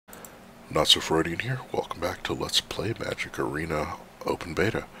Not So Freudian here. Welcome back to Let's Play Magic Arena Open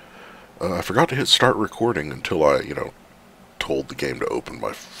Beta. I forgot to hit start recording until I, told the game to open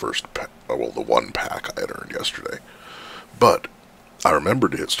my first pack, well, the one pack I had earned yesterday. But I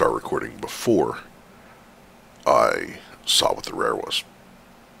remembered to hit start recording before I saw what the rare was.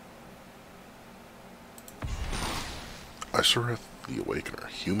 Isoreth the Awakener,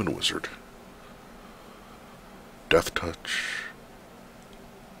 Human Wizard. Death Touch.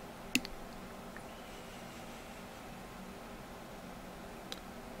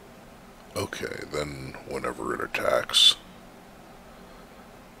 Okay, then whenever it attacks,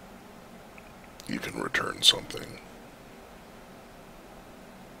 you can return something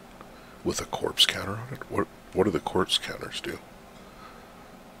with a corpse counter on it. What do the corpse counters do?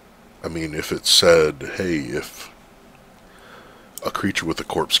 I mean, if it said, hey, if a creature with a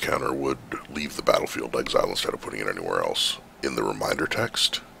corpse counter would leave the battlefield exile instead of putting it anywhere else, in the reminder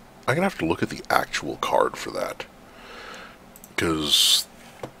text, I'm gonna have to look at the actual card for that. Because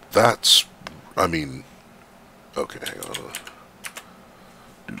that's, I mean, okay, hang on.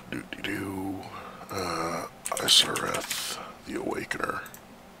 Isoreth the Awakener.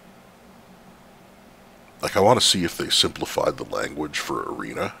 Like, I want to see if they simplified the language for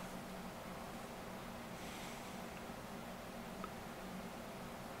Arena.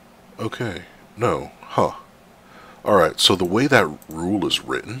 Okay, no, huh. Alright, so the way that rule is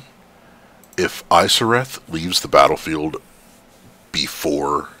written, if Isoreth leaves the battlefield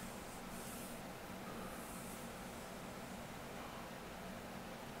before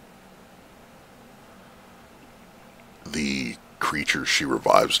the creature she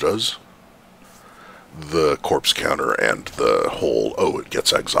revives does, the corpse counter and the whole, oh, it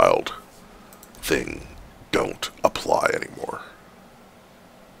gets exiled thing don't apply anymore.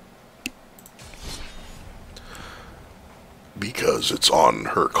 Because it's on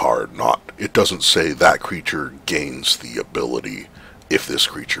her card, it doesn't say that creature gains the ability if this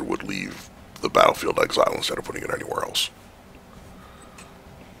creature would leave the battlefield exile instead of putting it anywhere else.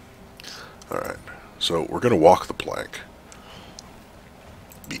 Alright, so we're going to walk the plank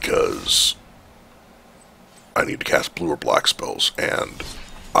because I need to cast blue or black spells, and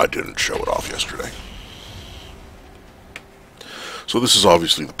I didn't show it off yesterday. So this is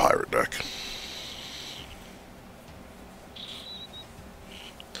obviously the pirate deck.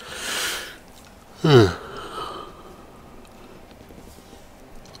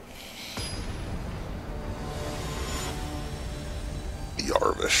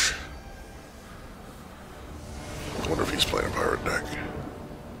 Yarvish. I wonder if he's playing a pirate deck.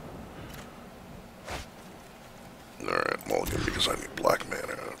 Alright, mulligan because I need black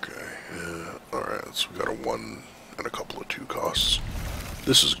mana. Okay. Alright, so we got a 1 and a couple of 2 costs.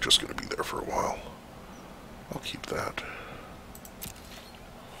 This is just going to be there for a while. I'll keep that.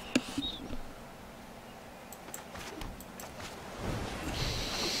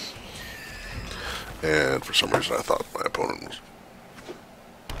 And for some reason I thought my opponent was...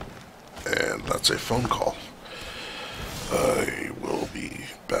 And that's a phone call. I will be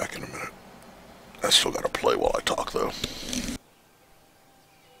back in a minute. I still gotta play while I talk, though.